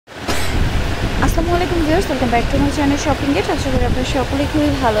আসসালামু আলাইকুম viewers, welcome back to my channel shopping gate. আশা করি আপনারা সকলে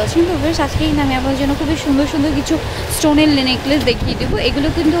খুবই ভালো আছেন। তো ভিউয়ার্স, আজকে আমি আপনাদের জন্য খুবই সুন্দর সুন্দর কিছু স্টোনের নেকলেস দেখিয়ে দেবো। এগুলো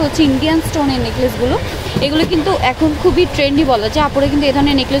কিন্তু হচ্ছে ইন্ডিয়ান স্টোনের নেকলেসগুলো। এগুলো কিন্তু এখন খুবই ট্রেন্ডি বলা যায়। আপনারা কিন্তু এই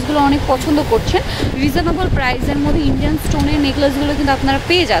ধরনের নেকলেসগুলো অনেক পছন্দ করছেন। রিজনেবল প্রাইসের মধ্যে ইন্ডিয়ান স্টোনের নেকলেসগুলো কিন্তু আপনারা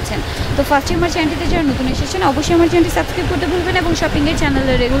পেয়ে যাচ্ছেন। তো ফার্স্টে আমার চ্যানেলটিতে যারা নতুন এসেছেন অবশ্যই আমার চ্যানেলটি সাবস্ক্রাইব করতে ভুলবেন এবং শপিং গেট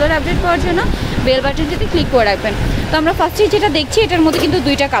চ্যানেলের রেগুলার আপডেট পাওয়ার জন্য বেল বাটনটিতে ক্লিক করে রাখবেন। তো আমরা ফার্স্টে যেটা দেখছি, এটার মধ্যে কিন্তু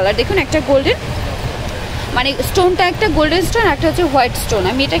দুইটা কালার। দেখুন, একটা গোল্ডেন, মানে স্টোনটা একটা গোল্ডেন স্টোন, একটা হচ্ছে হোয়াইট স্টোন।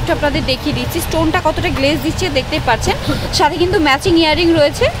 আমি এটা একটু আপনাদের দেখিয়ে দিচ্ছি স্টোনটা কতটা গ্লেজ দিচ্ছে দেখতেই পাচ্ছেন। সাথে কিন্তু ম্যাচিং ইয়ারিং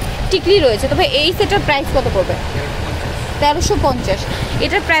রয়েছে, টিকলি রয়েছে। তবে এই সেটার প্রাইস কত পড়বে? 1350।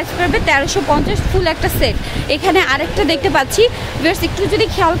 এটার প্রাইস পড়বে 1350, ফুল একটা সেট। এখানে আরেকটা দেখতে পাচ্ছি ভিউয়ার্স, একটু যদি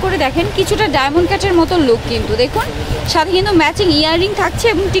খেয়াল করে দেখেন কিছুটা ডায়মন্ড কাটের মতো লুক কিন্তু। দেখুন, সাথে কিন্তু ম্যাচিং ইয়ারিং থাকছে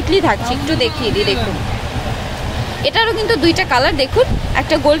এবং টিকলি থাকছে। একটু দেখিয়ে দিই, দেখুন এটারও কিন্তু দুইটা কালার। দেখুন,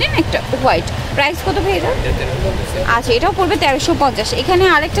 একটা গোল্ডেন একটা হোয়াইট। প্রাইস কত ভাই এটা? আচ্ছা, এটাও পড়বে 1350। এখানে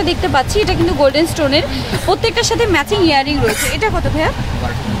আরেকটা দেখতে পাচ্ছি, এটা কিন্তু গোল্ডেন স্টোনের, প্রত্যেকটার সাথে ম্যাচিং ইয়ারিং রয়েছে। এটা কত ভাইয়া?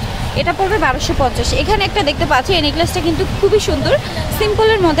 এটা পড়বে 1250। এখানে একটা দেখতে পাচ্ছি, এই নেকলেসটা কিন্তু খুবই সুন্দর,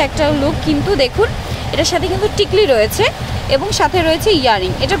 সিম্পলের মধ্যে একটা লুক কিন্তু। দেখুন, এটার সাথে কিন্তু টিকলি রয়েছে এবং সাথে রয়েছে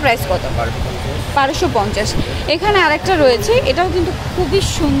ইয়ারিং। এটার প্রাইস কত? 1250। এখানে আরেকটা রয়েছে, এটাও কিন্তু খুবই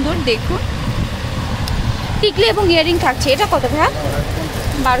সুন্দর। দেখুন, টিকলি এবং ইয়ারিং থাকছে। এটা কত ভাইয়া?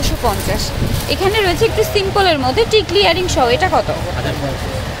 1250। এখানে রয়েছে একটু সিম্পলের মধ্যে টিকলি ইয়ারিং সহ। এটা কত?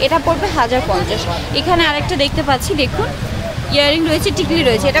 এটা পড়বে 1050। এখানে আরেকটা দেখতে পাচ্ছি, দেখুন ইয়ারিং রয়েছে, টিকলি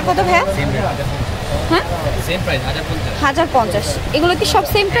রয়েছে। এটা কত ভাইয়া? হ্যাঁ, 1050। এগুলো কি সব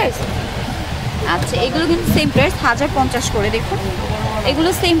সেম প্রাইস? আচ্ছা, এগুলো কিন্তু সেম প্রাইস, 1050 করে। দেখুন, এগুলো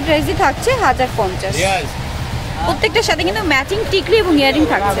সেম প্রাইসই থাকছে, 1050। প্রত্যেকটার সাথে কিন্তু ম্যাচিং টিকলি এবং ইয়ারিং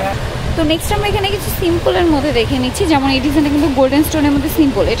থাকছে। তো নেক্সট আমরা এখানে কিছু সিম্পলের মধ্যে দেখে নিচ্ছি। যেমন এই ডিজাইনটা কিন্তু গোল্ডেন স্টোনের মধ্যে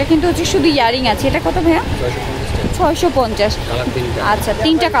সিম্পল। এটা কিন্তু হচ্ছে শুধু ইয়ারিং আছে। এটা কত ভাইয়া? 650। আচ্ছা,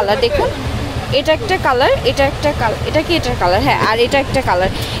 তিনটা কালার। দেখুন, এটা একটা কালার, এটা একটা কালার, এটা কি এটার কালার? হ্যাঁ, আর এটা একটা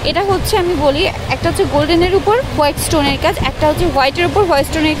কালার। এটা হচ্ছে আমি বলি, একটা হচ্ছে গোল্ডেনের উপর হোয়াইট স্টোনের কাজ, একটা হচ্ছে হোয়াইটের উপর হোয়াইট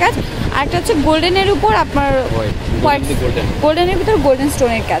স্টোনের কাজ, আর একটা হচ্ছে গোল্ডেনের উপর আপনার হোয়াইট, গোল্ডেনের ভিতর গোল্ডেন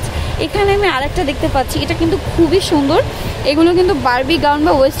স্টোনের কাজ। এখানে আমি আরেকটা দেখতে পাচ্ছি, এটা কিন্তু খুবই সুন্দর। এগুলো কিন্তু বারবি গাউন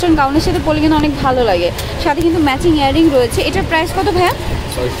বা ওয়েস্টার্ন গাউনের সাথে পরলে কিন্তু অনেক ভালো লাগে। সাথে কিন্তু ম্যাচিং ইয়ারিং রয়েছে। এটার প্রাইস কত ভাইয়া?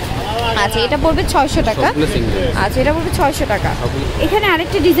 আচ্ছা, এটা পড়বে 600 টাকা। আচ্ছা, এটা পড়বে 600 টাকা। এখানে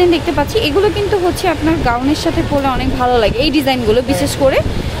আরেকটা ডিজাইন দেখতে পাচ্ছি, এগুলো কিন্তু হচ্ছে আপনার গাউনের সাথে পরলে অনেক ভালো লাগে এই ডিজাইনগুলো, বিশেষ করে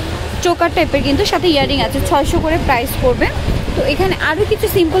চোকার টাইপের, কিন্তু সাথে ইয়ারিং আছে। 600 করে প্রাইস পড়বে। তো এখানে আরও কিছু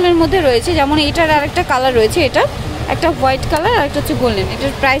সিম্পলের মধ্যে রয়েছে, যেমন এটার আরেকটা কালার রয়েছে, এটা একটা হোয়াইট কালার আর একটা হচ্ছে গোল্ডেন।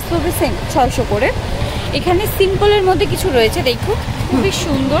 এটার প্রাইস পড়বে সেম, 600 করে। এখানে সিম্পলের মধ্যে কিছু রয়েছে, দেখুন খুবই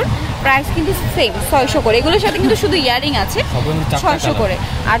সুন্দর। প্রাইস কিন্তু সেম, 600 করে। এগুলোর সাথে কিন্তু শুধু ইয়ারিং আছে, 600 করে।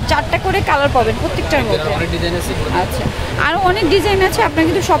 আর 4টা করে কালার পাবেন প্রত্যেকটার মধ্যে। আচ্ছা, আরও অনেক ডিজাইন আছে, আপনারা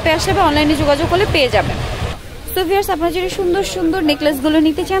কিন্তু শপে আসলে বা অনলাইনে যোগাযোগ করলে পেয়ে যাবেন। তো ভিউয়ার্স, আপনারা যদি সুন্দর সুন্দর নেকলেসগুলো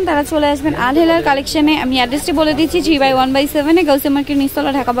নিতে চান তারা চলে আসবেন আল-হেলাল কালেকশনে। আমি অ্যাড্রেসটি বলে দিচ্ছি, 3/1/7 গাউসিয়া মার্কেট,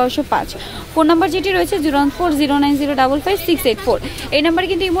 নিচতলা, ঢাকা 1205। ফোন নাম্বার যেটি রয়েছে 01409055684। এই নাম্বারে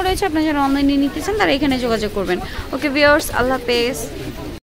কিন্তু ইমো রয়েছে। আপনারা যারা অনলাইনে নিতে চান তারা এখানে যোগাযোগ করবেন। ওকে ভিউয়ার্স, আল্লাহ হাফেজ।